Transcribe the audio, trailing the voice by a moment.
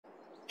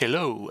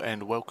Hello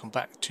and welcome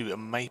back to a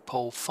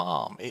Maypole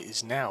farm. It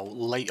is now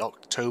late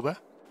October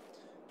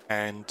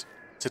and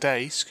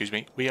today,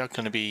 we are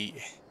going to be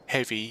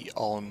heavy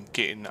on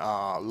getting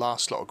our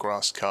last lot of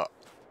grass cut.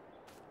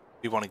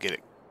 We want to get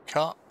it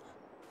cut,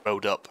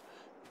 rolled up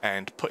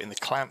and put in the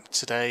clamp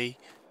today,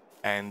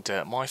 and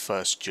my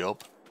first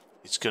job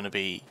is going to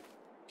be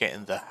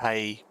getting the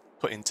hay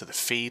put into the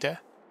feeder.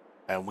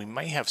 We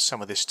may have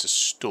some of this to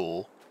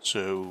store,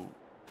 so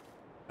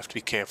I have to be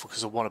careful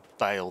because I want to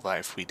bale that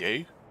if we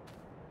do.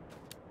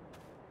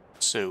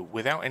 So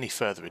without any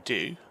further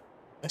ado,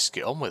 let's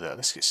get on with it.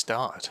 Let's get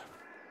started.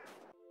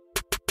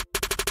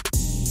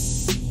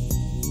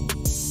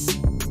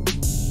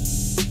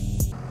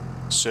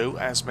 So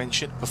as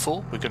mentioned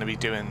before, we're going to be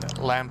doing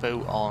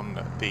Lambo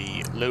on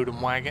the loading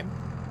wagon.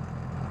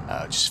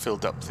 Just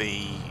filled up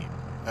the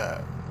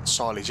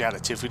silage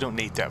additive. We don't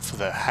need that for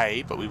the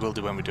hay, but we will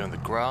do when we're doing the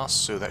grass,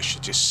 so that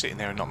should just sit in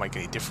there and not make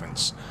any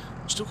difference.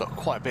 Still got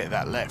quite a bit of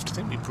that left. I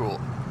think we brought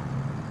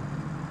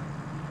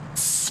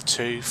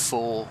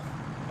 4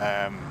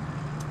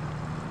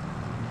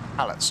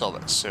 pallets of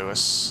it, so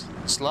it's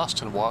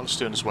lasting a while. It's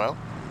doing as well.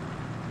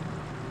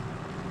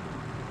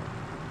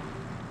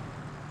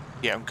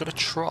 Yeah, I'm going to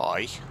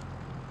try, if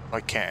I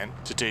can,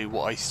 to do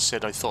what I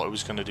said I thought I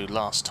was going to do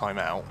last time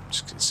out.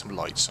 Just get some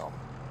lights on.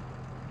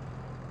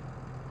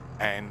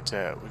 And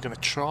we're going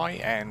to try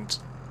and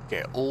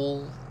get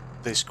all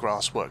this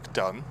grass work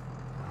done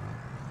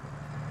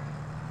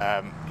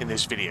in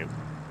this video.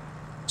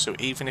 So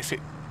even if it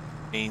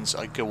means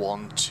I go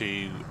on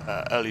to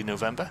early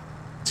November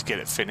to get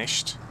it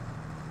finished,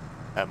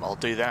 I'll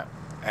do that,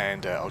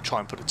 and I'll try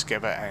and put it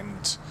together.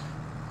 And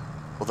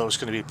although it's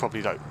going to be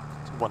probably like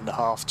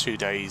 1.5 to 2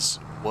 days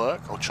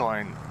work, I'll try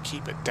and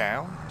keep it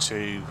down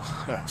to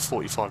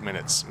 45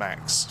 minutes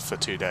max for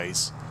 2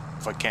 days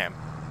if I can.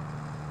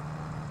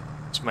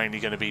 It's mainly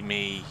going to be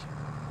me,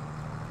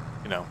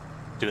 you know,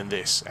 doing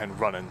this and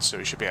running, so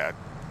we should be able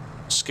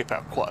to skip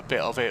out quite a bit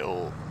of it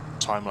or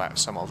time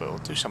lapse some of it or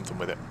do something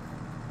with it.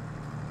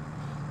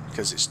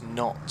 Because it's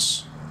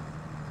not,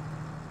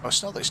 well,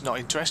 it's not that it's not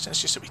interesting,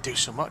 it's just that we do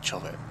so much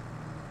of it.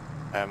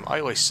 I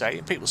always say,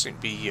 and people seem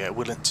to be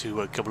willing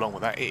to go along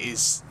with that, it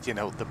is, you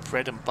know, the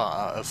bread and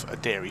butter of a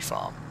dairy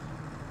farm.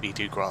 We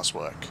do grass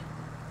work.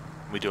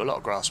 We do a lot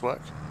of grass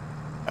work.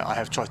 I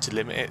have tried to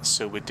limit it,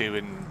 so we're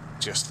doing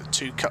just the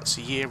 2 cuts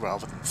a year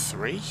rather than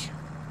 3.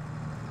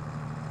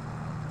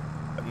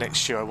 But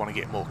next year I want to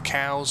get more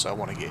cows, I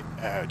want to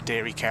get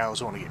dairy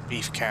cows, I want to get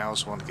beef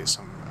cows, I want to get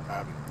some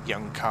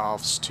young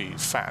calves to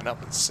fatten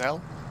up and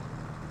sell.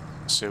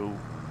 So,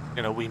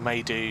 you know, we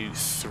may do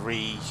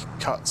 3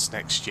 cuts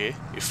next year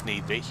if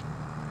need be.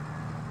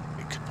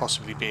 It could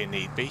possibly be a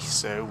need be.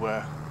 So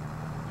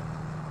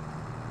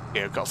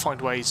yeah, I've got to find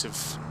ways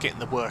of getting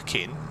the work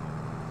in,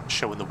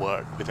 showing the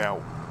work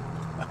without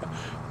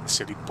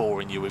necessarily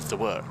boring you with the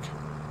work.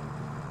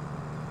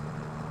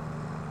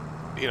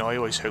 You know, I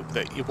always hope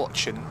that you're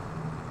watching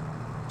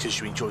because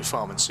you enjoy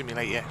Farming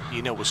Simulator.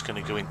 You know what's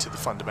going to go into the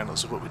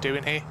fundamentals of what we're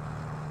doing here.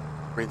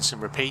 Rinse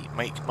and repeat,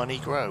 make money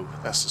grow.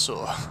 That's the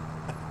sort of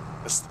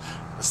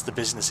that's the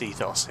business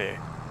ethos here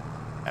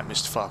at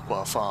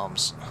MrFarquar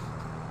Farms.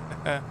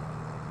 Get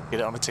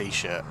it on a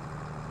t-shirt.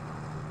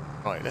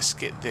 Right, let's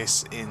get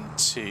this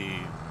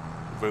into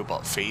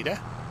robot feeder.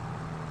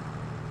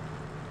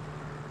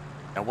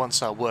 Now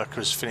once our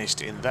worker is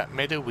finished in that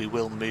meadow, we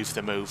will move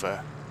them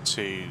over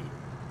to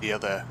the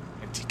other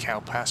empty cow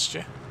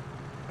pasture,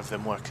 of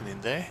them working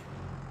in there.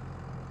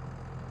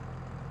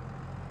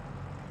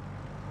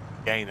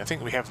 Again, I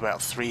think we have about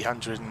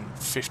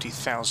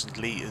 350,000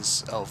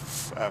 litres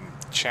of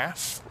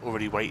chaff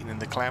already waiting in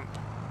the clamp,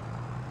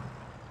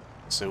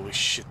 so we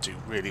should do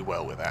really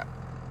well with that.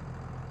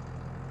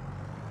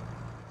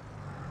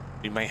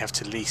 We may have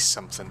to lease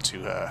something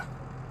to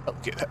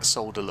help get that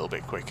sold a little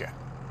bit quicker.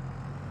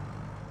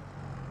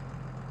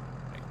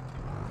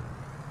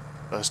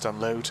 First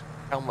unload,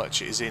 how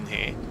much is in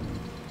here.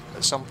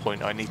 At some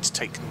point I need to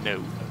take note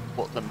of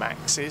what the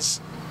max is,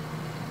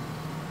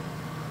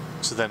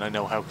 so then I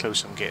know how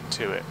close I'm getting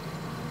to it.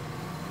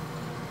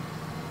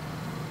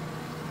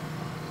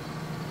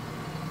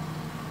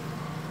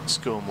 It's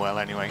going well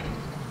anyway.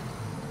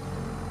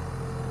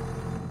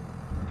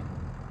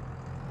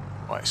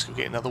 Right, let's go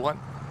get another one.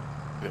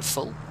 Get it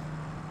full.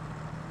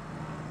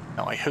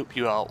 Now I hope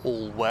you are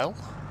all well.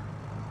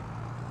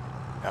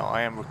 Now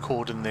I am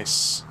recording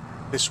this.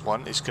 This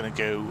one is going to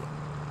go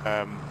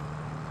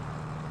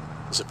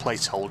as a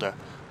placeholder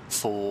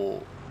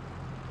for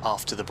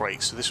after the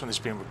break. So this one has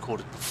been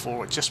recorded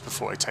before, just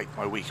before I take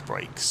my week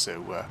break. So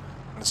I'm going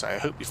to say I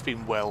hope you've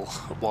been well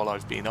while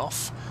I've been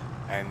off,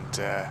 and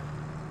yeah,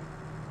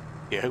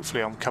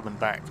 hopefully I'm coming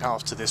back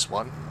after this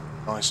one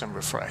nice and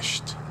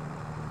refreshed.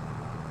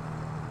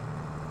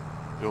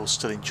 You're all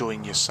still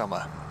enjoying your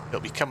summer. It'll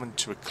be coming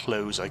to a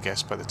close, I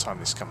guess, by the time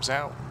this comes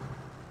out.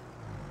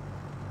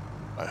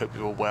 I hope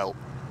you're all well.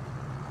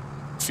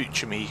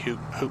 Future me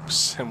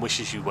hopes and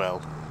wishes you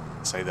well.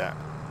 Say that.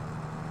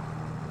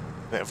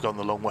 I've gone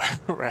the long way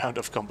around.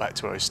 I've gone back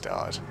to where I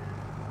started.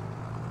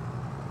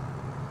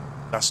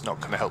 That's not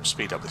going to help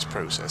speed up this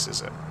process,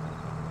 is it?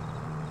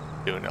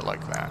 Doing it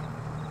like that.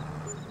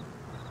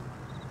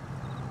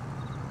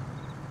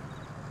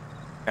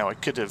 Now I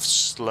could have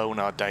slowed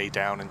our day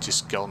down and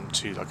just gone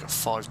to like a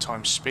 5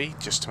 times speed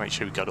just to make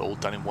sure we got it all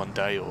done in one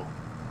day or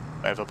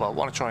whatever, but I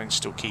want to try and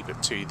still keep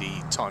it to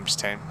the times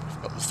 10.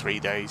 We've got the 3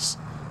 days.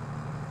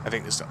 I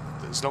think as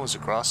long as the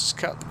grass is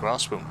cut, the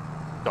grass won't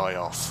die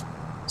off.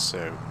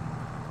 So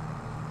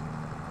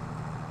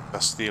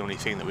that's the only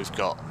thing that we've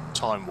got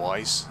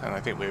time-wise, and I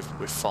think we're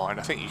fine.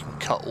 I think you can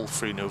cut all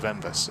through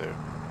November, so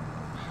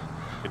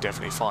we're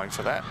definitely fine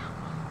for that.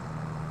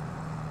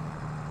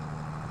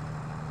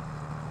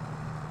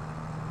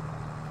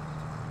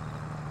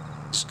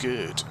 It's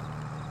good.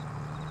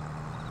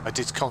 I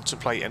did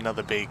contemplate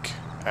another big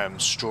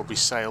strawberry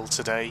sale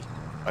today.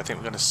 I think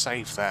we're going to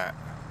save that.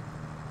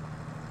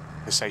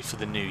 Let's say for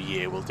the new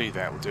year we'll do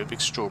that. We'll do a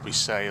big strawberry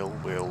sale.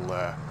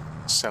 We'll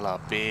sell our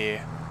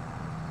beer,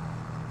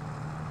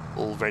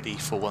 all ready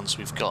for once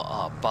we've got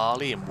our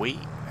barley and wheat,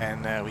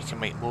 and we can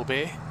make more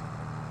beer.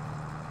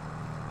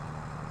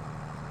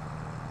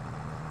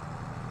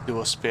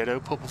 Do a spiro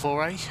por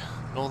favore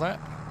and all that.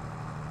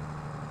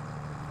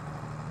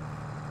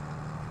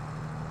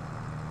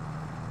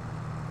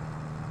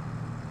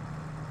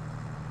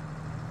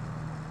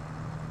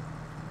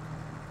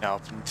 Now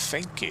I've been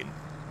thinking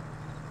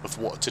of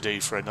what to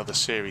do for another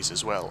series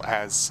as well,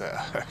 as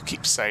I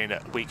keep saying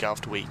it week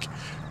after week,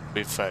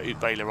 with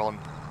DEUTZ-FAHR on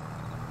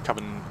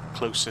coming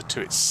closer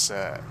to its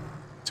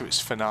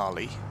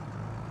finale.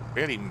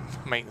 Really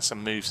making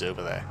some moves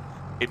over there.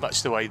 In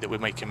much the way that we're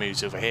making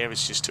moves over here,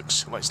 it's just took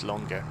so much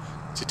longer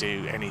to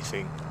do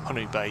anything on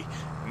eBay.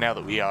 Now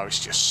that we are, it's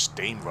just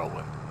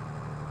steamrolling.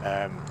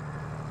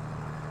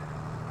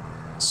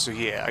 So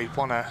yeah, I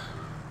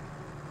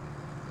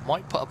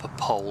might put up a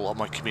poll on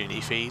my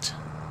community feed.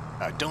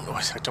 I don't know,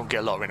 I don't get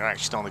a lot of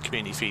interaction on the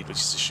community feed, which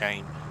is a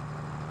shame.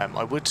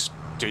 I would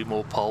do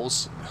more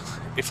polls.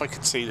 If I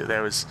could see that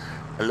there was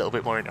a little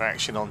bit more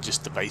interaction on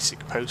just the basic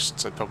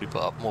posts, I'd probably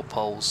put up more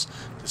polls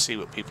to see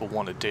what people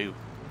want to do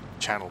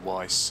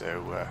channel-wise.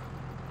 So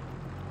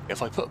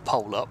if I put a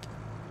poll up,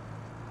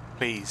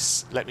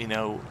 please let me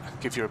know,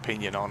 give your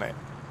opinion on it.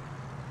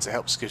 It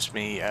helps, gives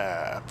me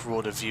a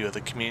broader view of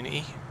the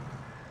community.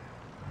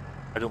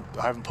 I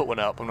haven't put one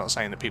up. I'm not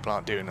saying that people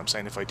aren't doing it. I'm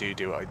saying if I do it,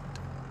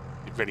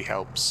 it really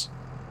helps.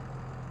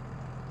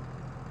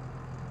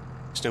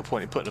 There's no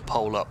point in putting a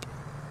poll up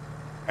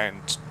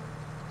and,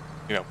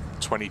 you know,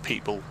 20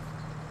 people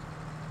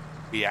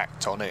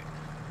react on it.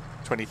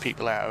 20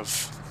 people out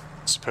of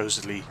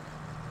supposedly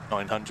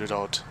 900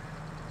 odd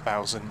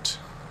thousand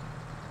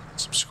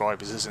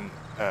subscribers isn't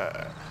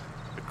a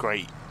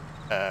great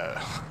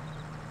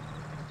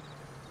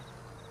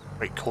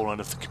calling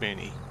of the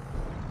community,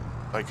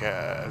 like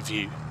a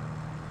view.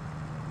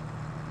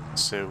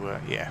 So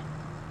yeah,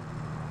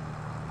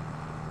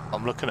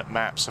 I'm looking at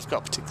maps. I've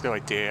got a particular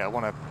idea. I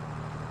want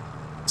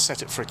to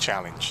set it for a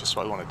challenge. That's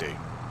what I want to do.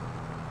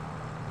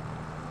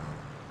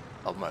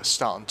 I'm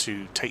starting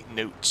to take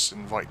notes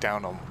and write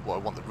down on what I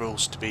want the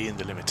rules to be and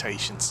the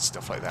limitations and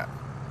stuff like that.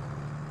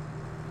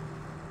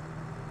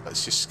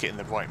 Let's just get in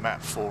the right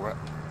map for it.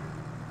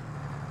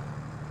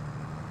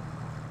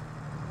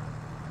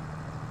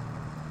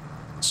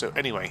 So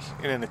anyway,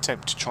 in an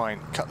attempt to try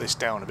and cut this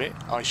down a bit,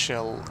 I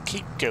shall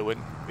keep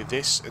going with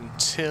this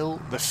until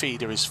the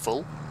feeder is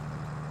full,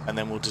 and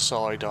then we'll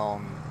decide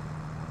on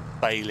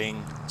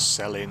baling,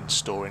 selling,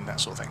 storing, that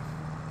sort of thing.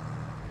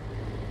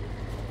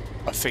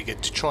 I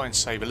figured to try and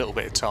save a little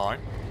bit of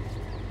time,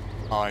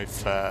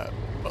 I've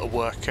put a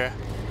worker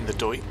in the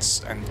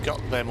DEUTZ and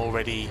got them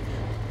already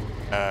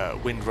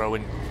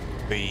windrowing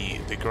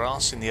the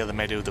grass in the other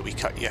meadow that we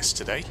cut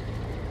yesterday.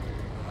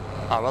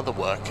 Our other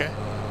worker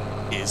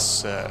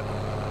is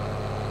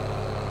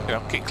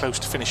getting close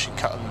to finishing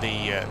cutting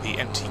the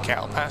empty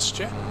cattle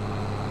pasture,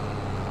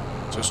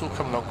 so it's all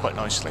coming along quite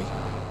nicely.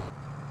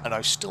 And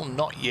I've still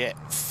not yet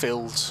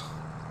filled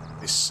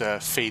this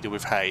feeder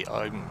with hay.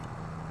 I'm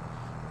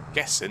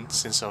guessing,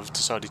 since I've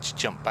decided to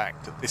jump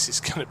back, that this is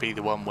going to be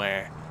the one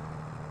where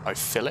I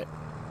fill it.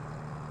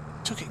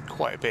 Took it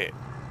quite a bit.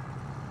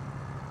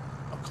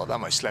 I've got that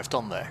much left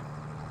on there,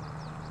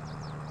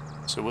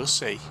 so we'll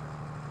see.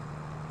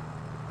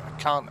 I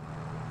can't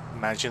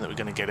imagine that we're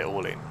going to get it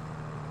all in.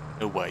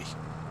 No way.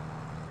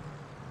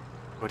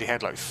 Already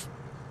had like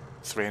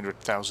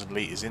 300,000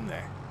 litres in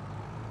there.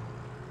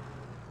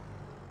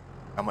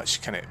 How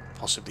much can it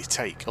possibly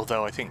take?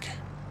 Although I think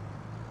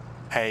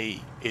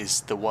hay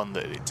is the one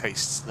that it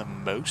takes the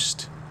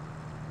most.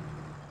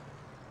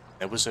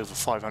 There was over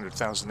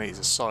 500,000 litres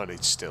of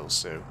silage still,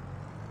 so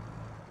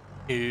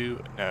who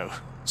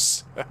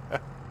knows?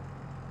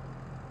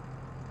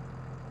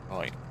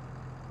 Right.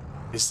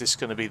 Is this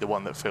going to be the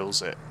one that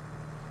fills it?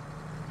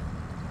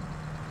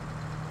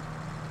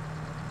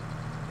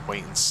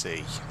 Wait and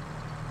see.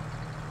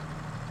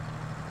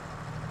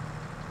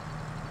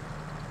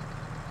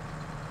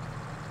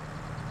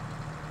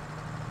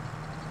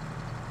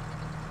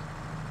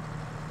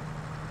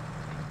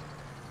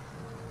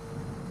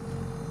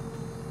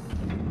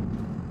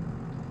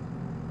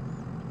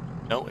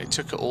 No, it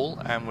took it all,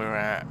 and we're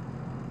at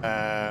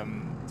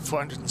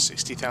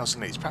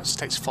 460,000 litres. Perhaps it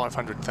takes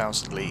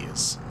 500,000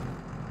 litres.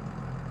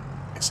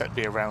 I guess that'd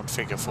be a round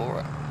figure for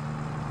it.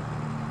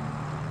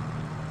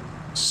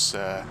 Let's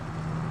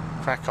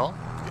crack on,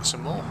 get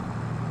some more.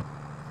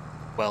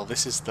 Well,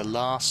 this is the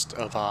last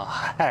of our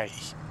hay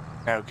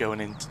now going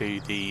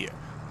into the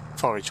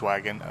forage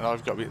wagon, and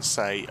I've got to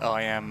say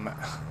I'm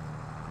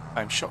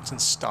shocked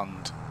and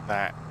stunned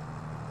that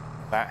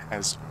that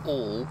has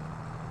all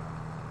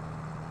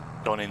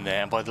gone in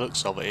there, and by the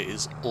looks of it, it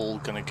is all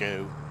going to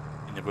go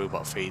in the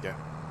robot feeder.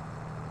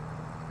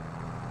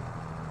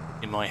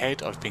 In my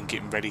head, I've been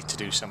getting ready to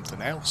do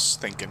something else,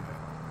 thinking,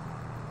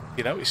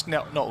 you know, it's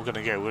not all going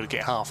to go. We'll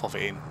get half of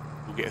it in,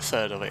 we'll get a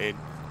third of it in,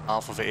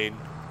 half of it in.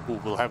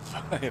 We'll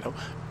have, you know,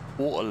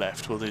 water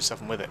left. We'll do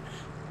something with it.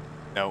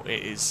 No,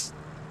 it is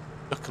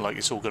looking like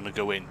it's all going to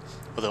go in.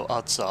 Although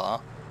odds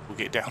are we'll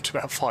get down to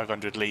about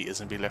 500 litres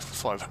and be left with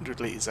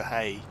 500 litres of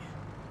hay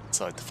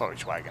inside the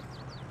forage wagon.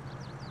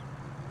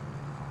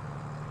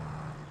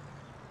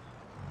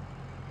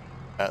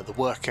 The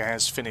worker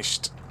has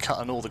finished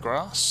cutting all the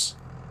grass,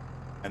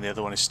 and the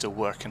other one is still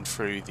working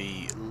through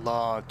the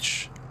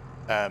large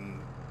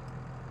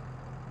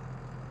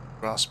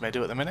grass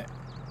meadow at the minute.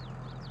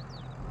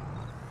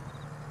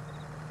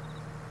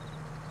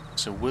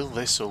 So will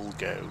this all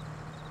go?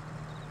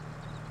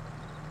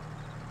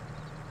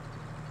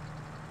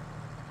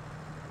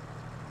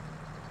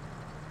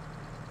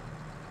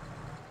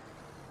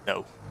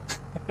 No.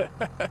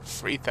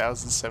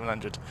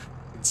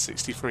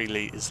 3,763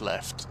 litres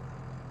left.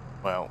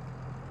 Well,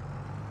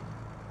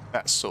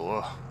 that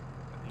sort of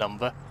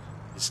number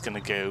is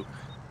going to go,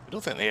 I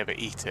don't think they ever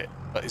eat it,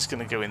 but it's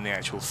going to go in the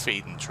actual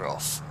feeding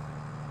trough.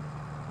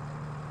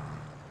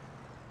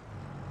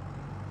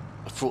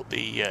 I've brought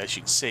the, as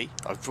you can see,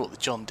 I've brought the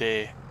John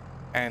Deere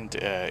and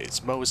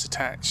its mowers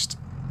attached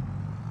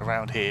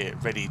around here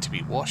ready to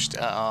be washed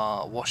at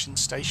our washing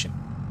station.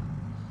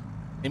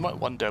 You might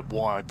wonder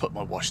why I put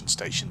my washing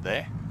station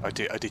there. I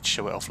did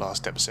show it off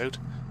last episode,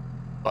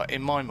 but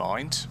in my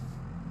mind,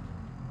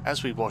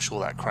 as we wash all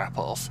that crap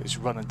off, it's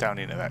running down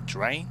into that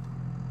drain.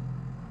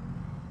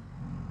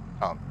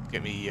 Can't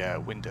get me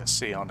window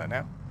C on it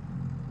now.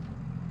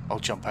 I'll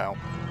jump out.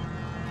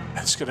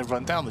 It's going to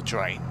run down the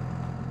drain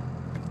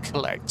and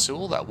collect, so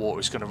all that water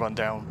is going to run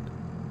down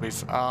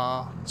with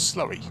our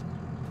slurry.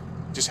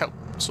 Just help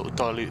sort of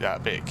dilute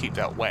that a bit, keep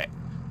that wet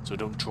so it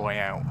don't dry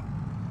out.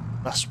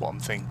 That's what I'm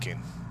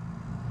thinking.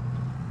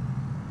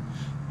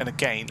 And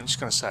again, I'm just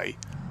going to say,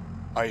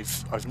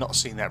 I've not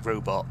seen that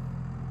robot.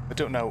 I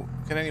don't know.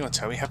 Can anyone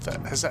tell me,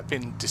 has that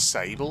been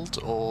disabled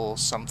or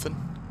something?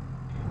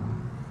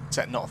 Is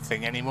that not a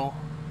thing anymore?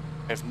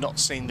 I've not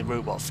seen the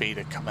robot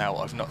feeder come out.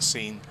 I've not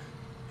seen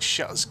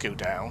shutters go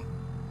down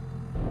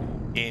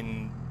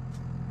in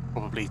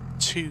probably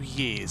 2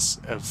 years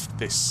of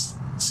this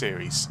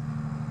series.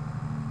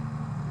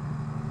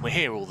 We're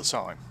here all the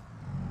time.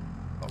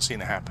 Not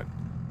seen it happen.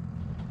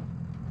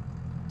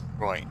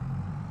 Right.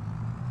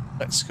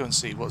 Let's go and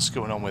see what's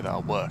going on with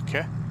our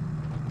worker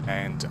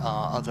and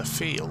our other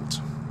field.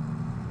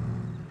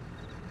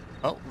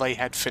 Well, they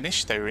had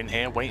finished. They were in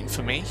here waiting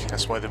for me.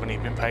 That's why they've only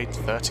been paid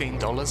 $13.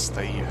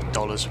 The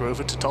dollars were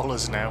over to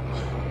dollars now.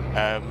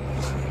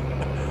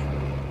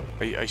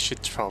 I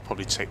should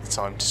probably take the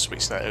time to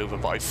switch that over,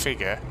 but I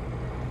figure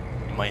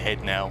in my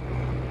head now,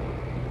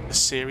 the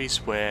series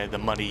where the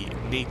money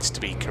needs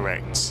to be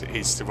correct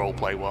is the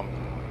roleplay one.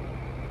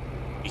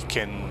 We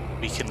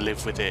can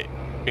live with it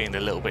being a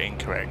little bit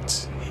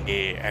incorrect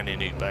here and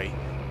in Ute Bay.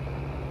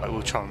 I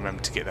will try and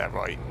remember to get that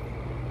right.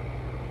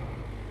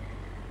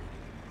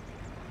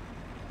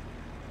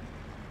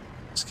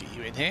 Let's get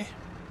you in here.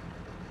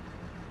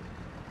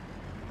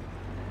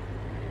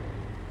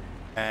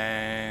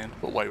 And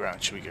what way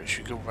round should we go?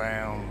 Should we go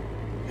round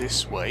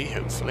this way,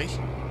 hopefully?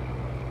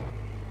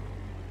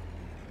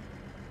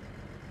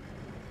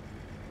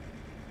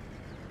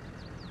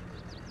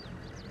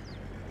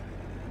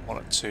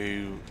 Want it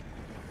to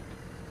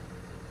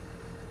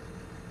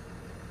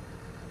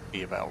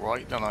be about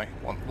right, don't I?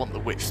 Want the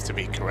width to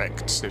be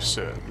correct, so it's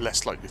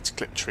less likely to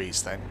clip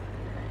trees then.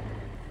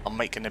 I'm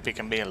making a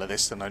bigger meal of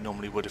this than I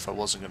normally would if I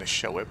wasn't going to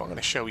show it, but I'm going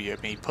to show you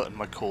me putting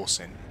my course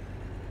in.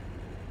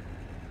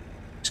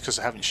 It's because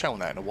I haven't shown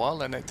that in a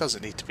while, and it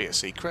doesn't need to be a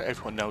secret.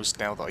 Everyone knows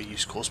now that I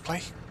use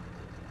courseplay.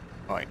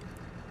 Right,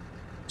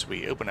 so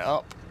we open it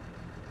up,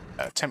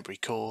 temporary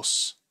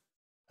course,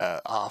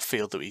 our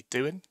field that we're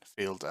doing,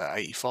 field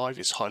 85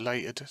 is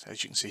highlighted.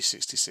 As you can see,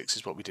 66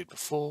 is what we did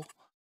before.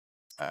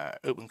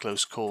 Open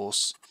close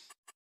course,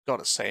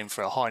 got it set in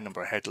for a high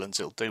number of headlands.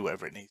 It'll do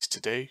whatever it needs to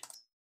do.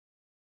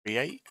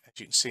 Create, as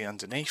you can see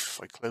underneath, if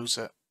I close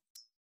it,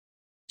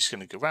 just going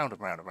to go round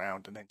and round and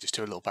round, and then just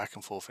do a little back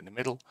and forth in the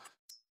middle.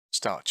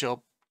 Start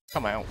job,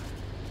 come out,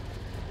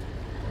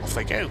 off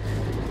they go.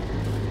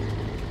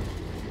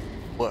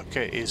 Worker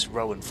is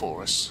rowing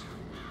for us.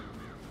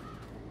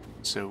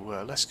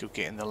 So let's go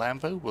get in the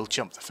Lambo. We'll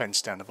jump the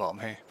fence down the bottom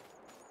here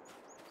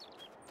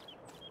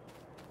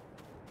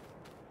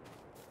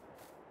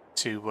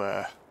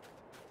to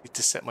Need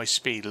to set my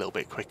speed a little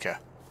bit quicker.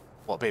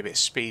 Want to be a bit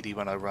speedy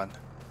when I run.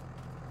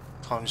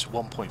 Times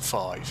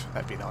 1.5,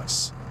 that'd be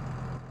nice.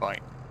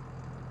 Right.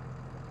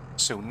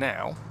 So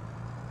now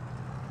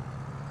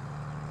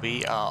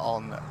we are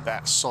on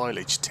that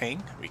silage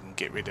thing. We can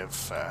get rid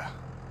of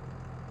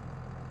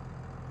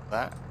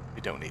that.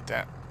 We don't need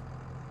that.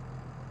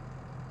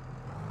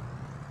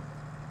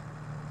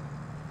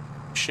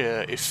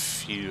 Sure,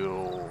 if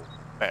you're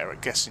better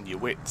at guessing your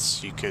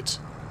widths, you could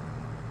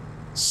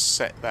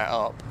set that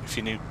up. If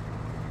you knew,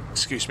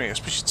 excuse me, I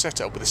suppose you'd set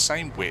it up with the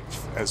same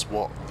width as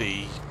what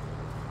the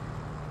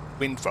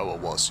windrower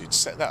was. So you'd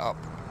set that up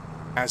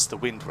as the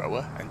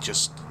windrower and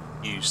just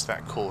use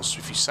that course.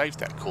 If you saved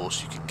that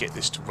course, you could get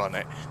this to run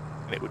it,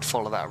 and it would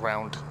follow that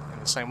around in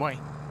the same way.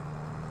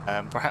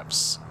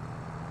 Perhaps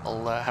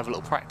I'll have a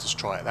little practice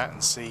try at that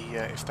and see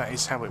if that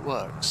is how it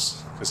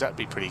works, because that'd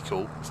be pretty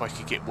cool if I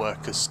could get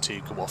workers to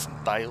go off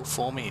and bale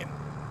for me and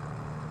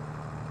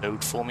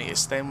load for me.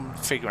 It's them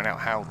figuring out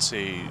how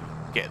to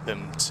get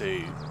them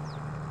to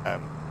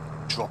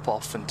drop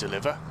off and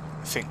deliver.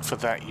 I think for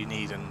that you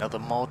need another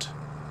mod.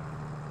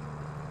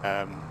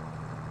 I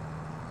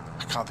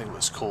can't think what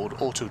it's called.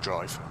 Auto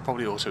drive,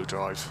 probably auto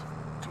drive.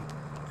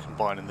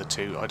 Combining the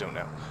two, I don't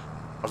know.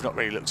 I've not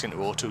really looked into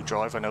auto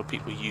drive. I know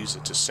people use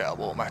it to set up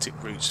automatic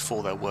routes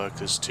for their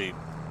workers to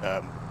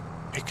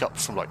pick up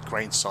from like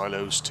grain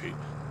silos to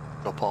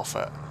drop off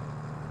at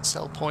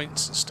sell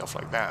points and stuff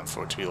like that, and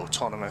for it to be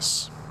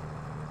autonomous.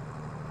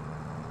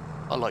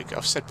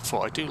 I've said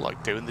before, I do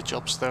like doing the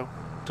jobs though.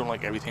 I don't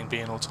like everything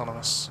being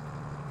autonomous.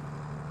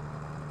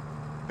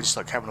 I just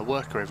like having a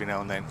worker every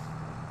now and then.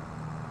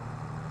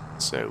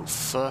 So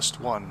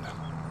first one,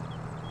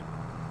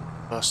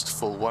 first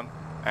full one,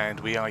 and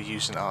we are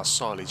using our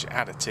silage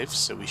additive,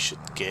 so we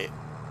should get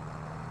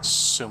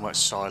so much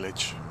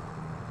silage.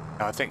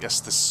 Now I think that's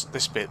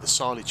this bit, the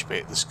silage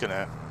bit, that's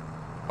gonna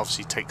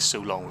obviously take so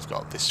long. We've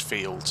got this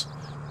field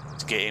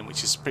to get in,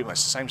 which is pretty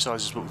much the same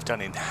size as what we've done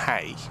in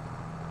hay,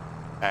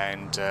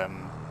 and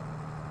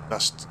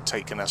that's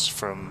taken us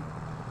from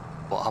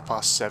what,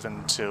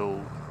 7:30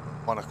 till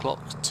 1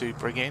 o'clock to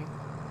bring in.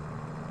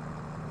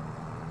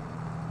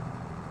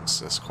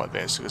 So that's quite a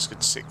bit. So it's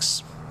good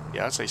 6,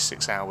 yeah, I'd say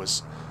 6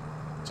 hours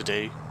to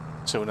do.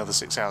 So another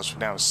 6 hours from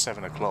now is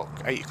 7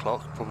 o'clock, 8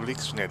 o'clock probably,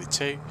 because we're nearly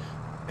 2.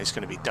 It's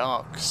going to be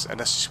dark, and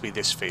that's just be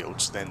this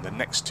field. So then the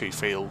next 2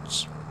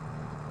 fields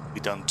will be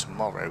done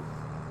tomorrow,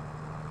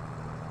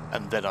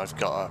 and then I've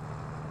got a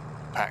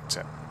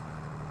compactor.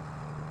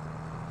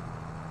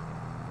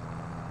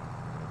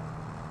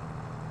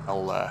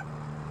 I'll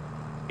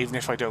even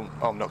if I don't,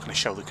 I'm not going to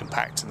show the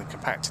compacting. The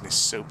compacting is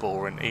so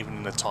boring, even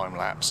in the time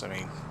lapse. I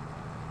mean,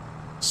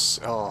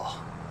 so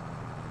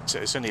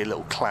it's only a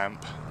little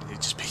clamp.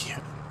 It'd just be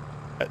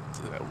at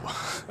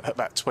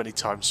about 20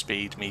 times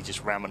speed, me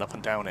just ramming up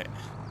and down it.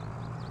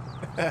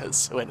 It's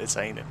so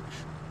entertaining.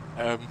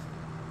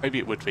 Maybe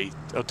it would be.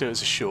 I'll do it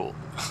as a short.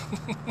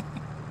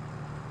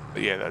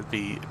 But yeah, that'd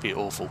be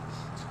awful.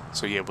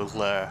 So yeah,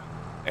 we'll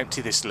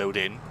empty this load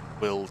in.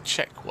 We'll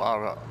check what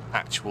our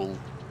actual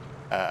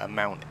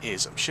amount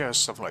is. I'm sure it's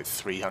something like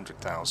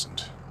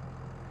 300,000.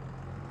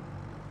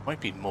 Might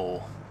be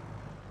more.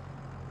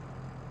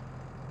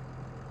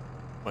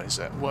 What is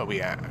that? Where are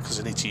we at? Because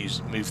I need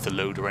to move the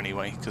loader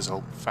anyway, because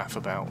I'll faff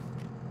about.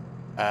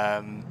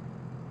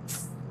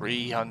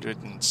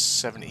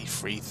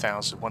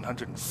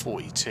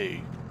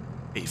 373,142.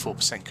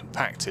 84%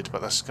 compacted,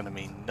 but that's going to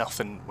mean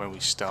nothing when we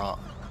start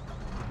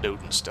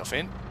loading stuff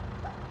in.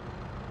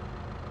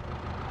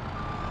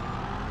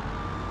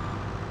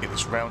 Get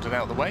this rounded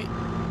out of the way.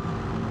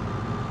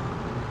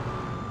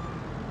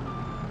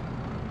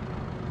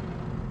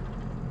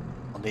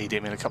 I'll need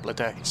him in a couple of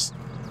days.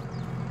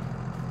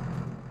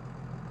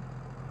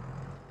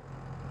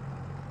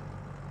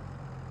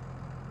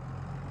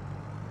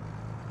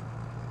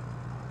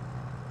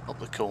 Up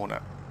the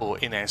corner, or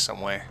in there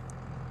somewhere.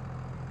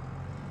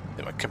 I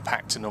think my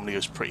compactor normally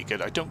goes pretty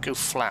good. I don't go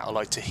flat, I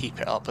like to heap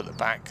it up at the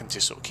back and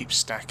just sort of keep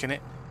stacking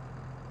it.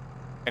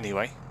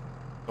 Anyway,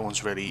 no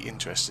one's really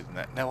interested in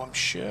that. Now I'm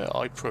sure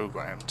I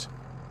programmed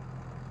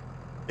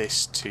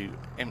this to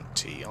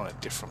empty on a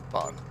different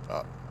button,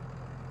 but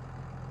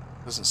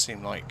it doesn't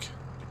seem like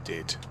it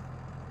did.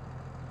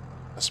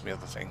 That's the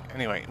other thing.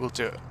 Anyway, we'll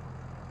do it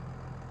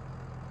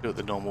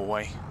the normal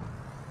way.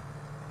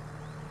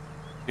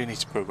 Do need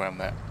to program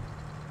that,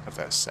 have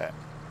that set.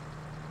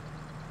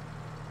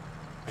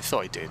 I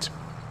thought I did.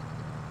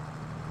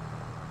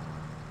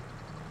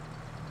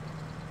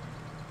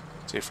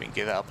 See if we can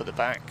get that up at the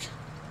back.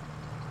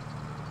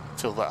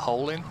 Fill that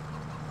hole in.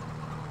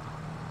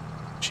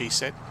 She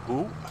said.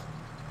 Ooh.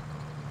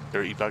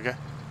 Dirty bugger.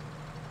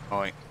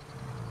 Right.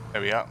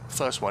 There we are.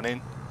 First one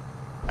in.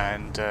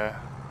 And yeah,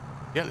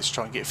 let's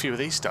try and get a few of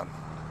these done.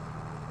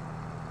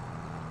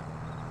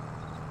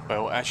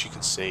 Well, as you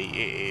can see,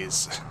 it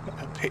is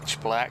pitch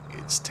black.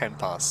 It's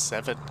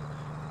 7:10.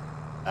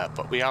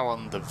 But we are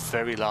on the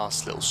very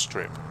last little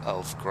strip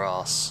of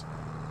grass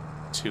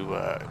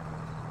to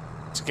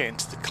get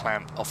into the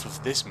clamp off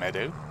of this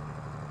meadow.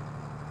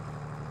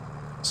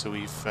 So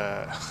we've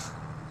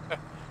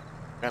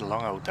We had a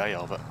long old day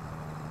of it.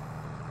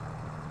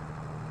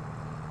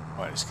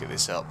 Right, let's get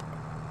this up.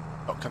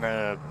 Not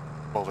gonna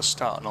bother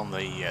starting on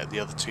the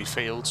other two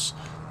fields.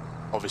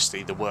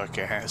 Obviously, the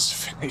worker has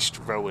finished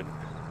rowing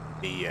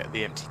the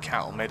empty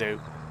cattle meadow.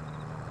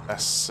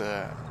 That's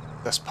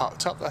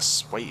parked up.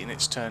 That's waiting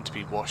its turn to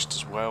be washed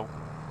as well.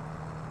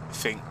 I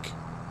think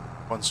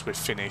once we're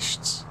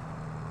finished,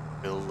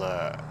 we'll.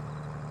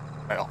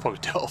 I'll probably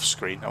do it off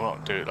screen. I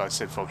won't do it. Like I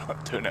said, probably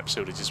not do an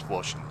episode of just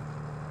washing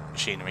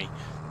machinery.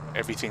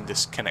 Everything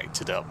that's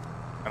connected up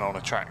and on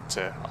a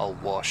tractor, I'll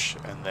wash,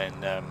 and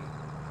then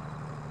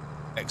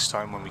next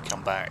time when we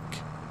come back,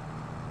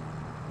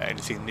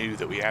 anything new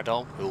that we add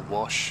on, we'll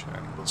wash,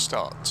 and we'll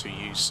start to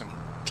use some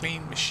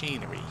clean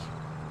machinery.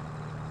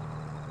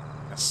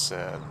 That's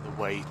the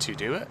way to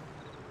do it.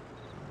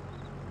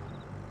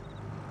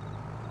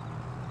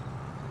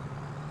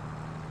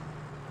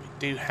 We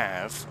do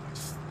have,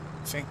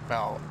 I think,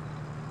 about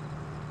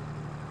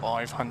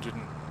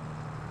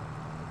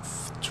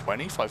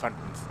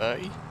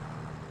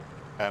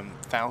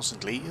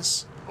 530,000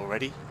 litres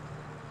already.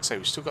 So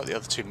we've still got the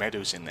other two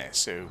meadows in there,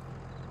 so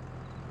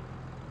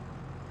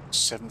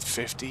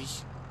 750 would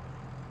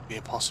be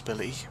a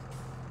possibility.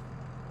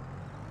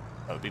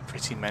 That would be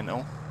pretty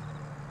mental.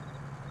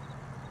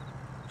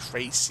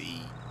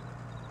 Crazy.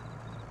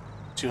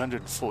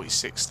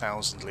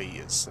 246,000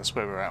 litres, that's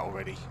where we're at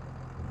already.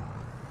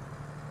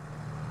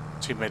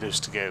 Two meadows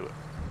to go,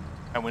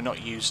 and we're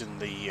not using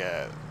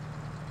the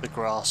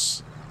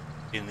grass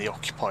in the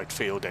occupied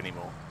field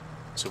anymore,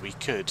 so we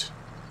could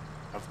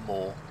have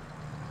more.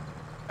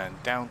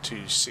 And down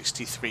to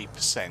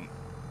 63%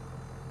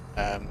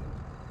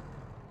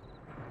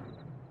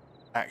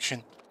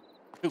 action.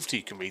 Hopefully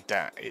you can read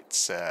that.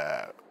 It's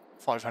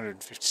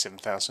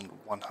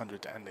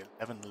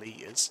 557,111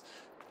 litres,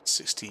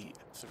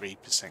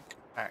 63%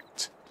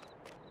 compact.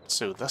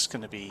 So that's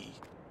going to be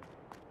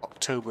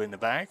October in the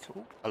bag.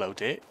 Oh, hello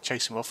dear,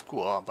 chase him off.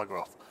 Go on,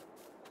 bugger off.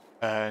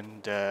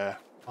 And I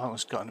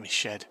almost got into my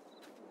shed.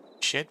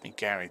 Shed me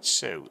garage.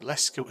 So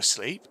let's go to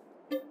sleep.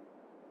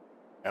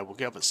 We'll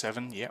get up at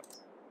 7. Yep.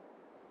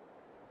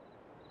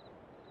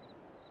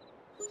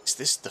 Is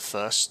this the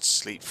first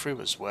sleep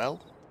through as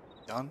well?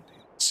 Done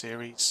in the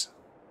series.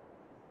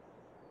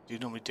 Do you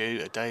normally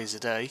do a day is a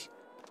day?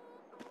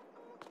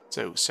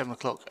 So 7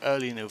 o'clock,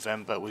 early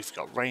November. We've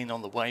got rain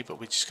on the way,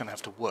 but we're just going to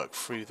have to work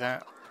through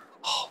that.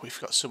 Oh,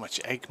 we've got so much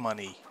egg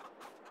money.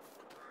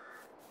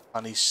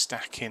 Money's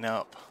stacking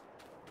up.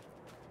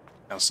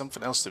 Now,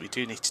 something else that we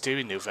do need to do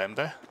in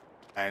November,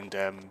 and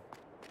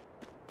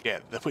yeah,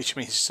 which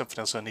means something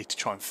else I need to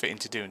try and fit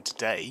into doing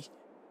today,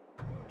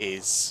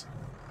 is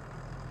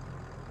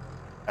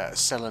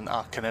selling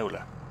our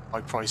canola.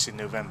 High price in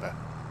November.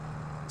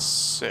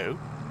 So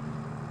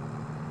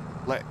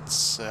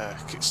let's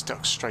get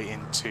stuck straight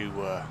into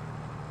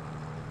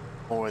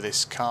more of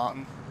this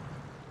carton.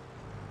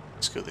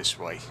 Let's go this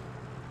way.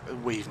 I'll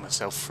weave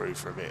myself through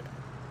for a bit.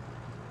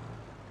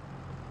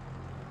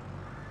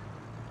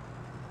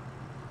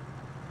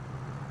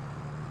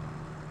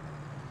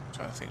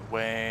 Trying to think,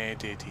 where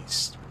did he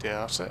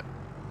start it?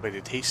 Where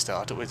did he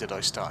start it? Where did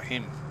I start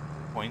him?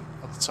 Point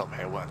at the top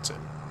here, weren't it?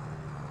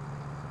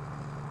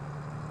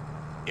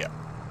 Yeah.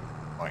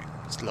 Right,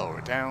 let's lower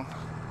it down.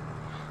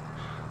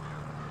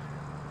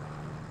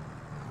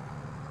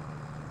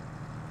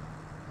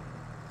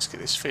 Let's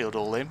get this field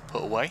all in,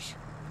 put away.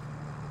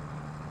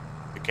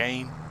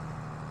 Again,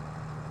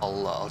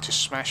 I'll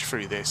just smash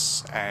through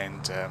this,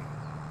 and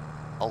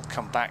I'll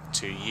come back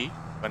to you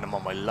when I'm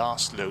on my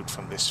last load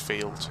from this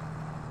field.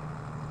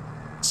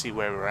 See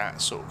where we're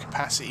at, sort of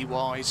capacity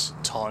wise,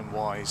 time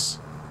wise.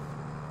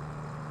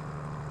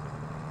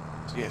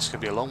 So yeah, it's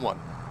going to be a long one.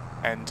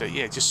 And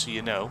yeah, just so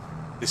you know,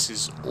 this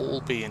is all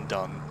being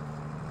done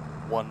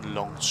one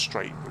long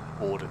straight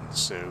recording,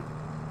 so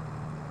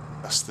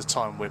that's the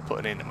time we're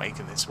putting in and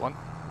making this one.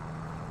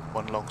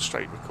 One long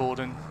straight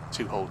recording,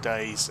 2 whole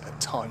days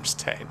at times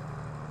 10.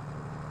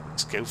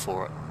 Let's go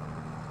for it.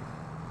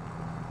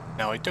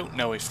 Now, I don't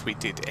know if we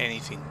did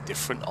anything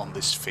different on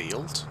this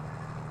field,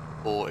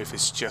 or if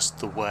it's just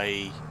the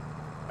way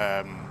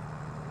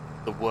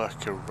the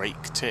worker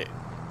raked it,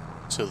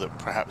 so that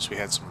perhaps we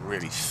had some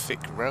really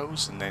thick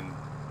rows, and then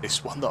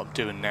this one that I'm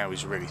doing now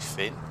is really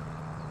thin.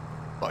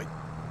 But I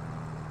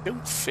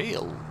don't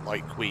feel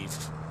like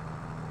we've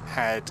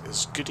had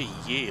as good a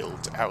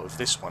yield out of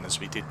this one as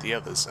we did the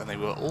others, and they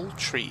were all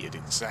treated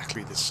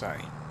exactly the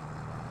same.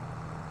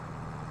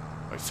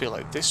 I feel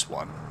like this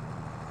one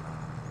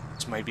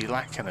is maybe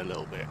lacking a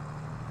little bit.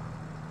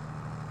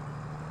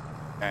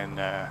 And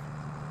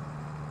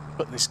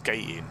putting this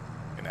gate in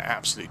an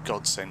absolute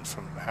godsend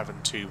from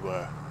having to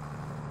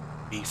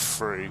be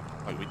through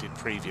like we did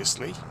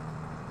previously.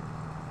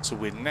 So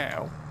we're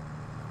now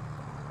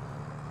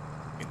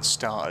getting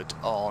started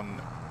on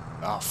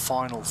our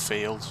final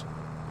field.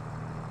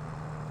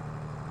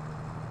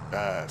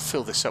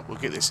 Fill this up, we'll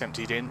get this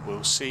emptied in,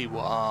 we'll see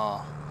what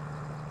our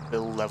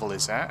fill level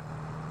is at.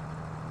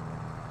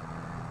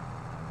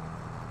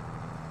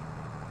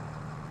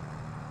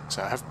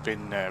 So I have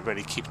been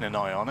really keeping an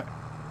eye on it.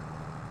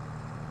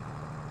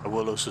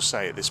 will also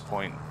say at this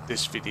point,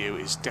 this video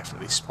is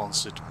definitely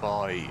sponsored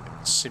by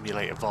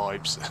Simulator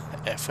Vibes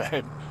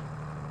FM,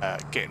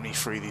 getting me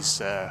through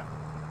these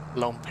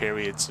long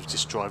periods of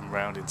just driving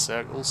around in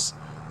circles.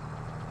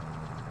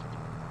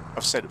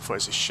 I've said it before,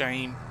 it's a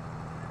shame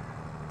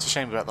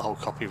about the whole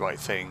copyright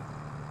thing,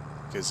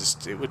 because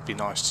it would be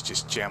nice to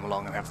just jam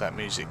along and have that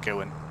music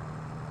going.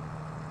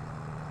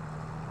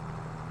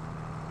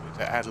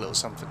 To add a little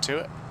something to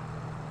it,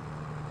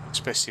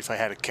 especially if I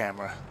had a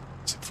camera,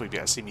 except for you'd be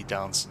able to see me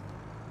dancing,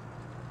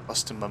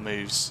 busting my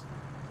moves,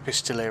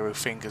 pistolero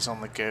fingers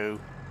on the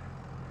go,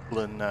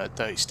 pulling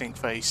dirty stink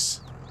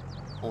face,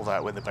 all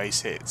that when the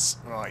bass hits.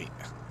 Right,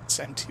 let's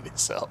empty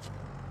this up.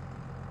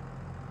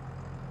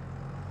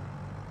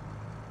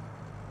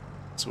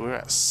 So we're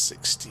at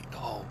 60,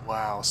 oh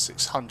wow,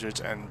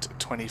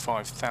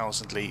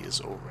 625,000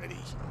 litres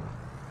already.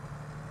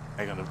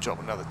 They're going to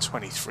drop another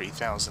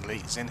 23,000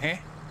 litres in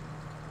here.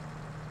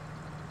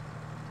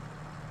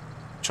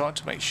 Trying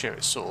to make sure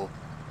it's sort of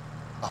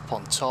up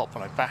on top,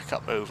 and I back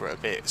up over it a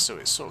bit so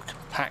it sort of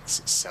compacts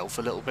itself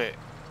a little bit.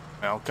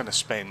 Now I'm going to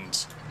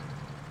spend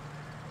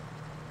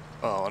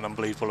an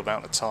unbelievable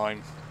amount of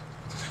time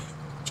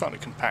trying to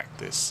compact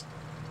this.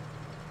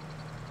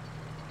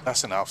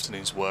 That's an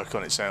afternoon's work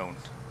on its own,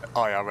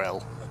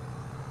 IRL.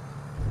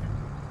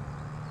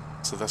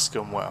 So that's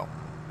gone well.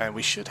 And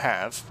we should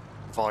have,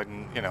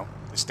 providing, you know,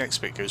 this next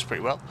bit goes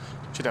pretty well,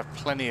 should have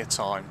plenty of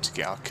time to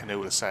get our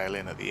canola sale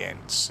in at the end.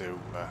 So,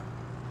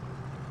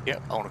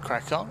 yep, I want to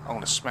crack on. I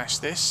want to smash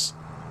this.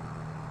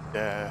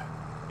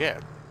 Yeah,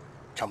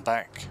 come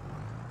back,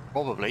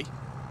 probably,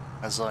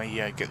 as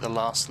I get the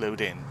last load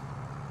in.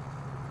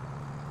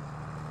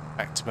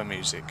 Back to my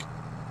music.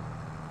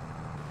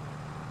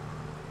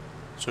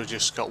 So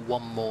just got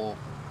one more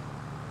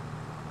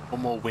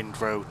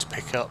windrow to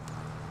pick up,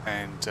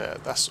 and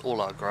that's all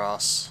our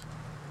grass.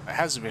 It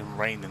hasn't been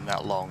raining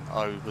that long.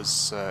 I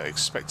was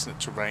expecting it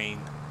to rain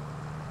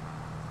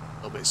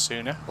a little bit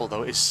sooner,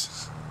 although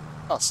it's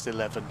past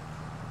 11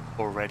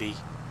 already.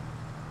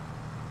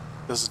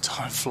 Doesn't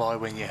time fly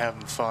when you're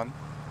having fun?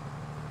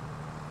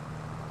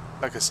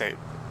 Like I say,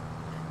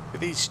 with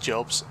these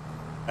jobs,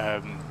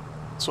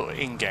 sort of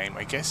in-game,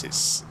 I guess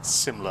it's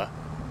similar.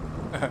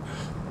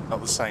 Not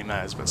the same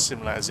as, but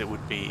similar as it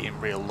would be in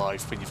real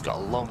life when you've got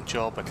a long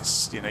job and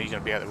it's, you know, you're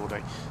going to be out there all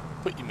day.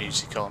 Put your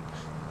music on,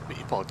 put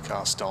your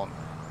podcast on,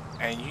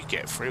 and you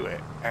get through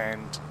it.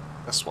 And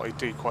that's what I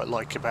do quite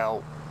like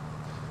about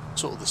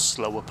sort of the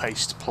slower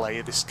paced play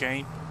of this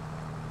game.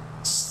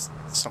 It's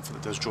something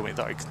that does draw me,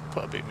 that I can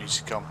put a bit of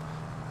music on.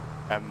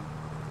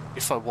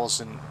 If I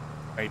wasn't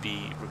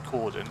maybe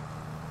recording,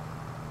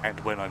 and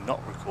when I'm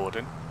not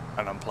recording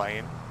and I'm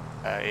playing,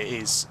 it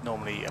is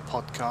normally a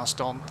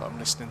podcast on that I'm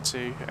listening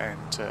to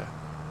and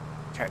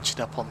catching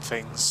up on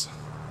things.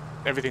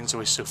 Everything's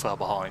always so far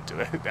behind,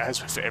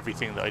 as with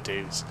everything that I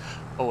do, is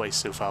always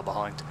so far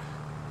behind.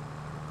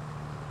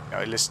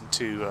 I listen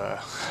to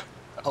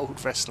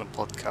old wrestling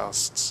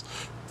podcasts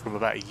from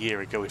about a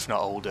year ago, if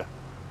not older.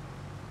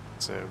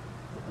 So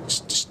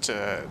just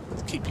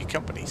keep you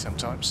company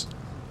sometimes.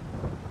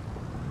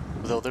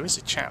 Although there is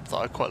a chap that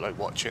I quite like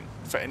watching,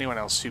 for anyone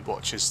else who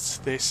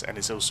watches this and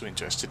is also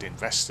interested in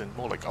wrestling,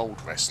 more like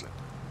old wrestling.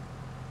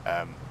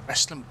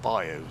 Wrestling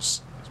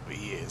Bios is what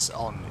he is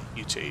on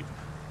YouTube,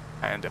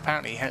 and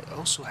apparently he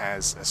also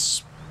has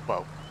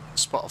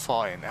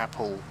Spotify and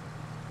Apple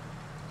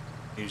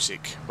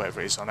Music,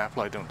 whatever it is on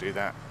Apple. I don't do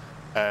that.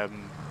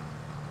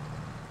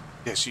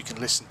 Yes, you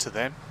can listen to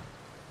them,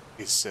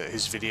 his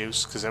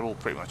videos, because they're all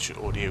pretty much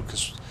audio,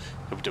 because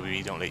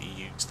WWE don't let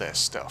you use their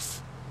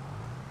stuff.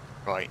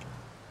 Right.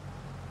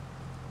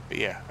 But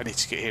yeah, I need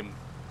to get him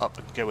up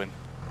and going.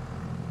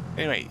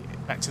 Anyway,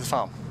 back to the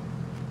farm.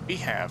 We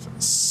have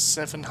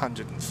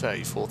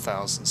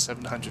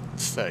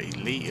 734,730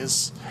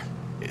 litres.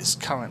 It is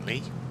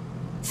currently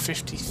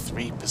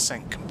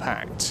 53%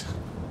 compact.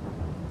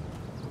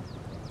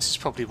 This is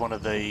probably one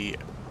of the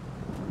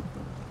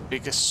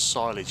biggest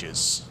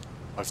silages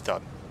I've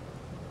done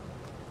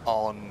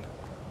on,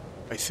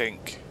 I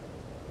think,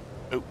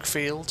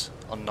 Oakfield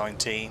on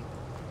 19.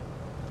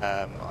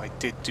 I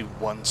did do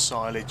one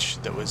silage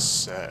that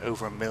was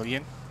over 1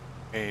 million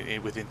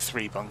within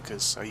 3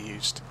 bunkers I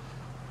used,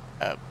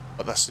 but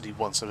that's the only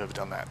once I've ever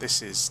done that.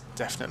 This is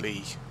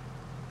definitely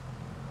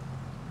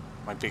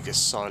my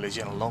biggest silage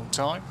in a long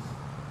time.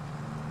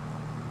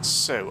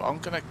 So I'm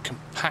going to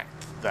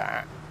compact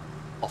that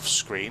off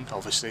screen.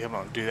 Obviously I'm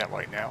not going to do that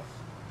right now,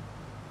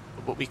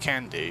 but what we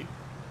can do,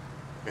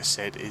 like I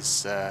said,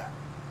 is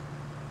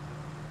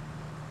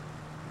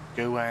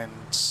go and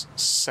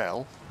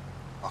sell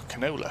our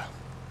canola.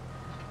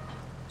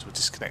 So we'll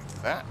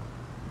disconnect that.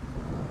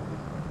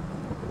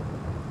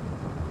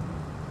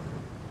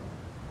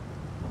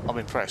 I'm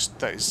impressed.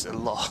 That is a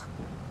lot.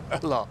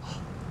 A lot.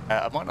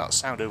 I might not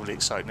sound overly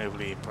excited and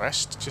overly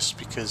impressed, just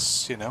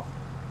because, you know,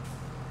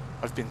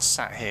 I've been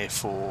sat here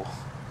for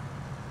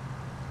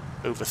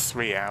over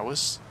 3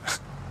 hours.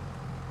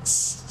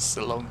 It's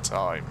a long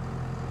time.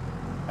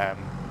 And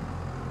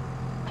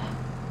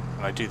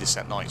I do this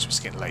at night, so it's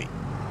getting late.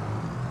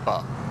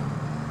 But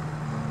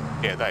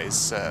yeah, that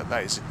is a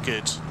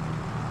good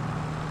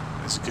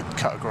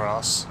cut of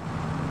grass.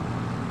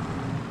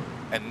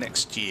 And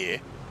next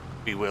year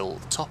we will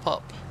top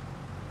up,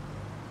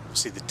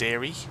 obviously, the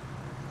dairy,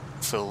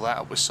 fill that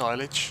up with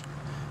silage,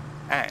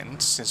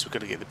 and since we're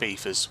going to get the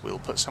beefers, we'll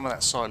put some of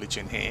that silage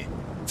in here,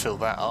 fill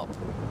that up,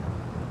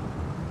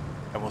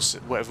 and we'll,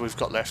 whatever we've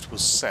got left we'll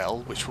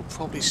sell, which will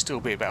probably still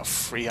be about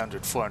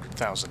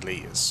 400,000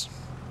 litres.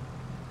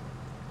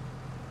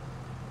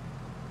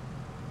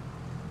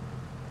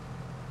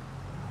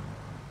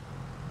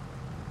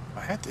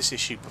 I had this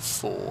issue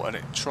before and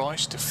it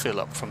tries to fill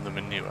up from the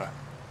manure.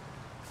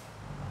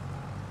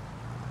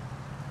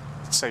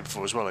 I'd say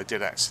before as well, I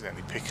did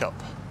accidentally pick up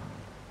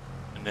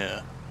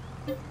manure.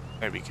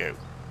 There we go.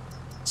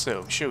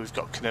 So I'm sure we've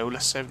got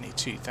canola,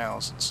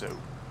 72,000, so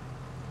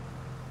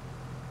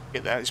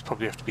get that. It's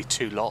probably have to be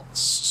 2 lots.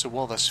 So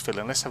while that's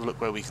filling, let's have a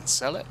look where we can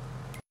sell it.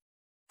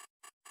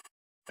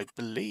 I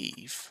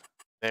believe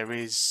there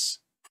is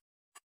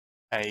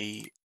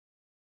a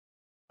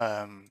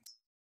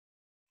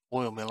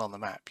oil mill on the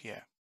map,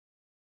 yeah.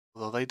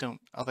 Although they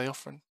don't, are they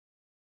offering?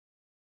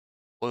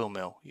 Oil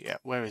mill, yeah,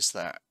 where is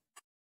that?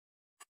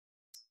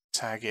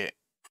 Tag it.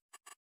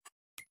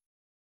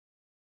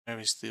 Where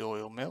is the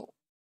oil mill?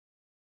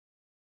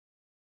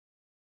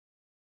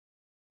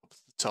 Up at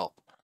the top.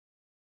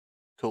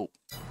 Cool.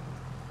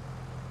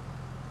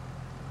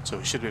 So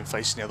it should have been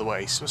facing the other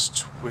way. So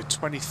we're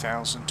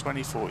 20,000,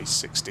 20, 40,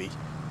 60.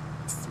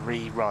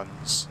 3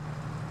 runs.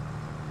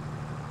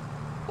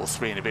 Or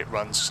 3 and a bit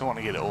runs, because I want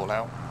to get it all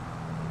out.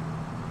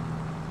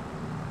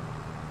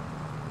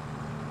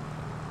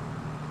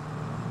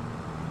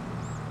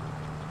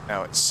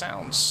 Now it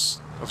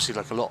sounds obviously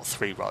like a lot of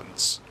 3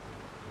 runs.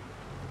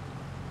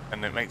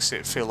 And it makes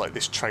it feel like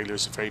this trailer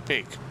is very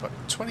big, but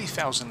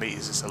 20,000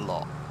 litres is a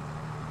lot.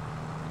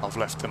 I've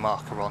left the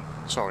marker on,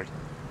 sorry.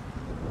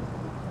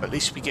 But at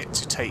least we get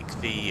to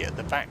take the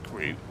back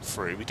route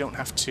through. We don't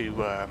have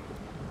to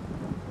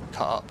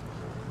cut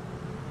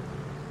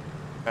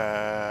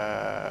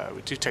up.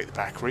 We do take the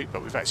back route,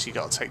 but we've actually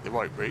got to take the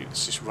right route.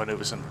 Let's just run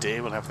over some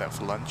deer, we'll have that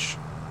for lunch.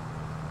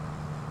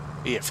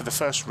 Yeah, for the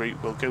first route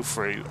we'll go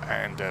through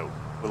and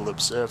we'll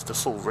observe the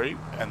full route,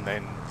 and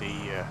then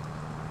the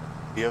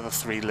other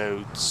 3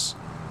 loads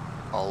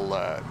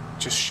I'll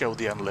just show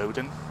the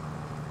unloading.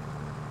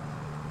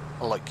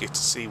 I'd like you to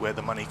see where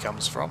the money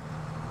comes from.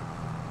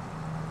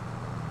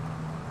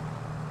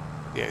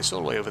 Yeah, it's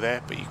all the way over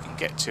there, but you can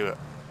get to it.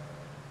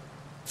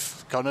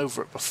 I've gone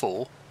over it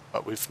before,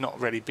 but we've not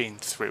really been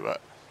through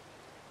it.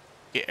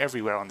 Get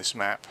everywhere on this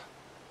map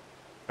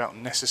without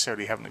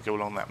necessarily having to go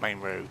along that main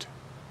road.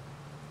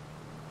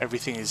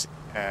 Everything is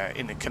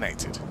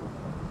interconnected.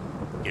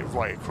 Get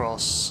right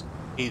across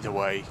either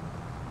way,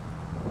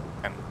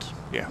 and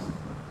yeah,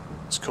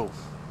 it's cool.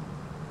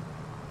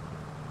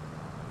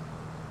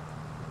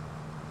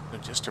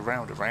 And just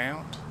around.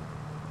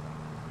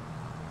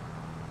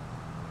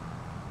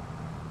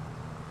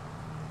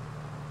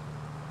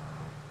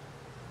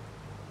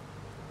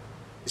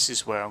 This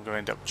is where I'm going to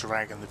end up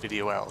dragging the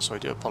video out, so I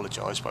do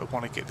apologise, but I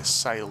want to get the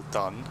sale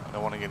done, and I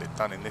want to get it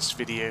done in this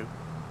video,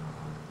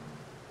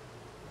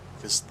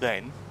 because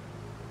then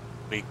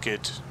we're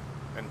good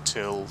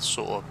until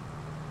sort of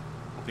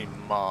probably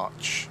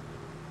March.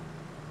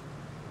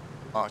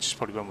 March is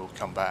probably when we'll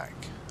come back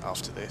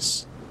after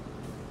this.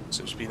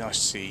 So it'd be nice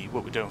to see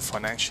what we're doing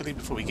financially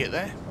before we get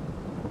there.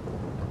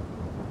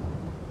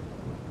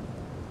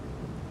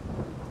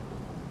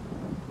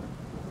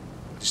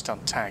 Just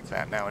untag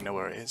that, now I know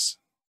where it is.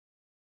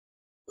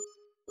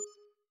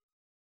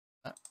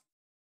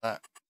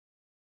 That.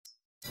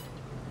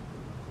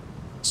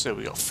 So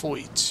we got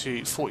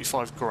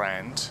 45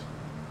 grand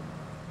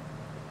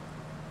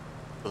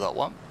for that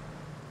one.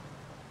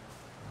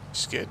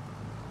 Which is good.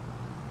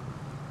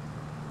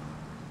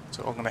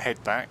 So I'm going to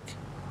head back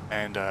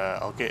and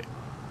I'll get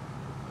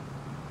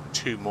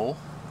 2 more,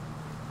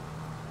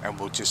 and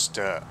we'll just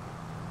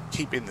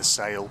keep in the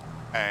sale,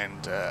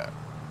 and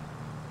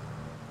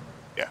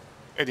yeah,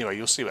 anyway,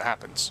 you'll see what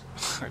happens.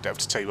 I don't have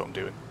to tell you what I'm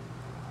doing.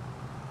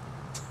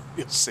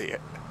 You'll see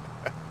it.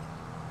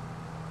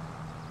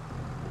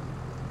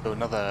 So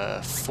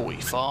another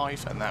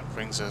 45, and that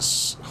brings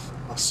us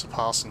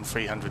surpassing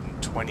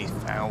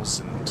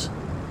 320,000.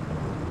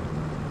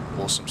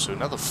 Awesome. So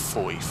another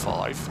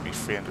 45 would be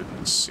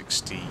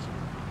 360.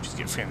 Just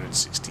get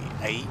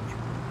 368.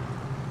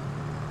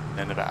 And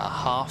then about a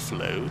half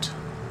load.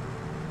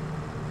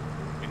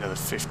 Another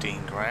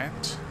 15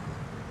 grand.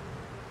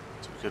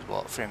 So we could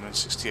what?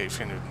 368,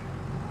 300.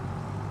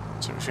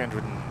 So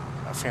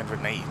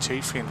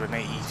 382,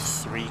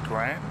 383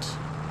 grand.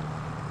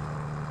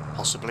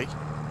 Possibly.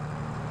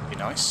 Be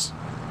nice.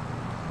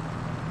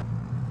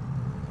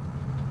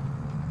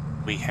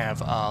 We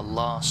have our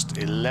last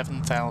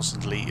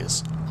 11,000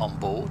 litres on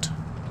board.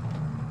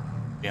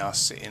 We are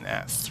sitting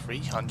at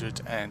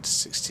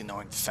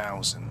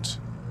 369,000.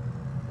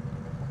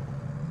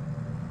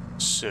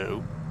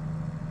 So,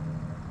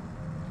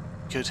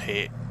 could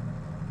hit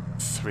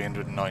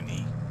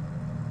 390.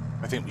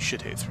 I think we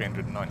should hit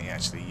 390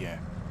 actually, yeah.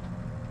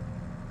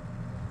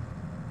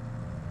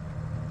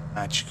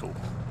 Magical.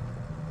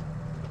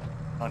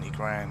 90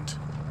 grand.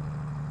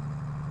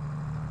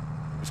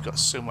 We've got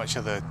so much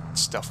other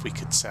stuff we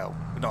could sell.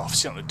 We're not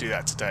obviously not going to do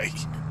that today.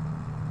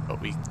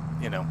 But we,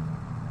 you know,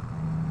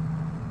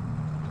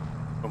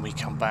 when we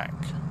come back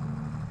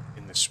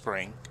in the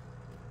spring,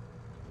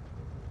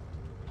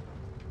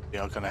 we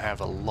are going to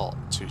have a lot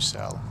to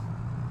sell.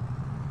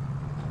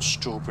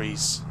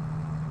 Strawberries,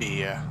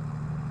 beer,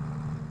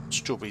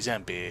 strawberries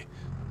and beer.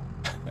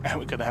 And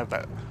we're going to have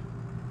about,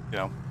 you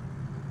know,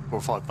 4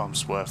 or 5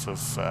 months worth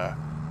of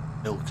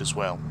milk as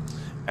well.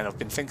 And I've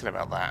been thinking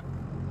about that.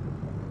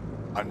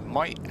 I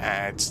might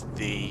add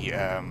the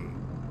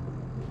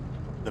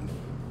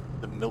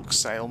milk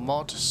sale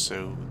mod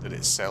so that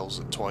it sells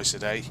at twice a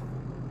day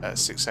at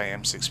 6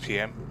 AM, 6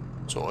 PM.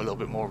 So a little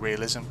bit more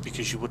realism,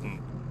 because you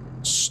wouldn't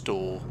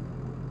store,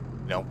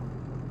 you know,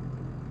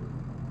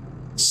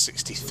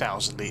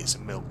 60,000 litres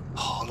of milk.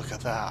 Oh, look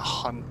at that,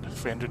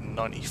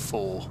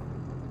 394.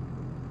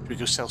 Should we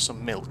go sell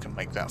some milk and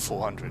make that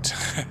 400?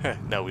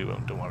 No, we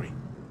won't, don't worry.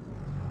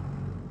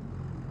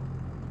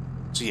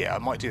 So yeah, I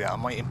might do that. I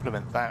might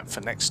implement that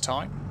for next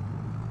time.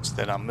 So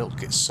then our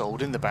milk gets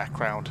sold in the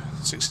background,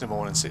 6 in the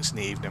morning, 6 in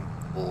the evening,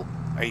 or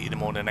 8 in the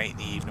morning, 8 in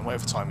the evening,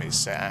 whatever time it is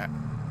set at.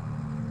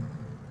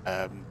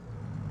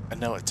 I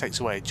know it takes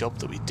away a job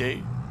that we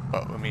do,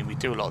 but I mean, we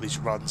do a lot of these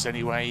runs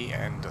anyway,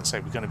 and I'd say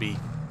we're going to be,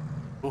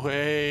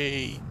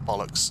 way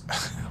bollocks,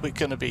 we're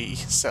going to be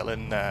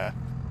selling, let's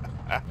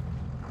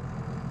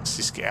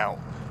just get out,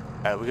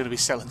 we're going to be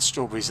selling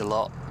strawberries a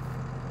lot,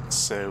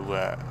 so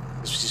we're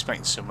just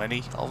making so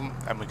many of them,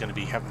 and we're going to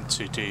be having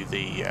to do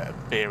the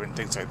beer and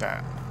things like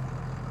that.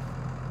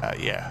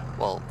 Yeah,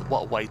 well,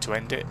 what a way to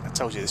end it. I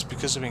told you this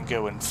because I've been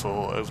going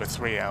for over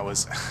 3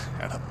 hours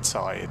and I'm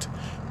tired.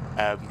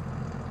 I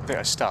think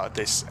I started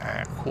this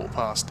at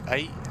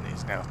 8:15 and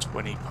it's now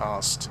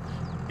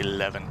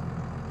 11:20.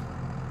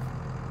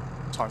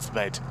 Time for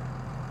bed.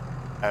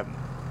 I'm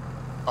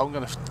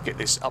going to get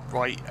this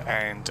upright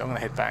and I'm going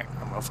to head back.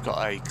 I've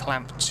got a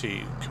clamp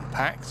to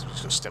compact, so I'm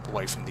just going to step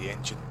away from the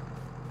engine.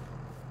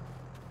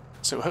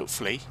 So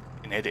hopefully,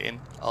 in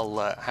editing, I'll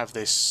have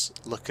this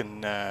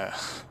looking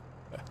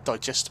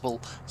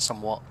digestible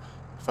somewhat.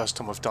 First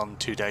time I've done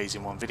 2 days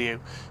in one video.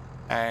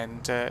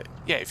 And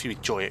yeah, if you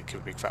enjoy it,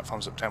 give a big fat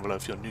thumbs up down below.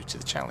 If you're new to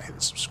the channel, hit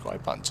the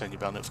subscribe button, turn your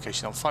bell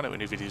notification on, find out when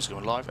new videos are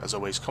going live. As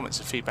always, comments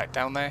and feedback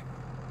down there.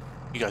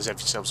 You guys have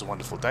yourselves a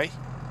wonderful day.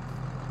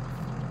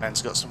 And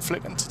got some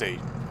flipping to do.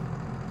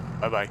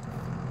 Bye bye.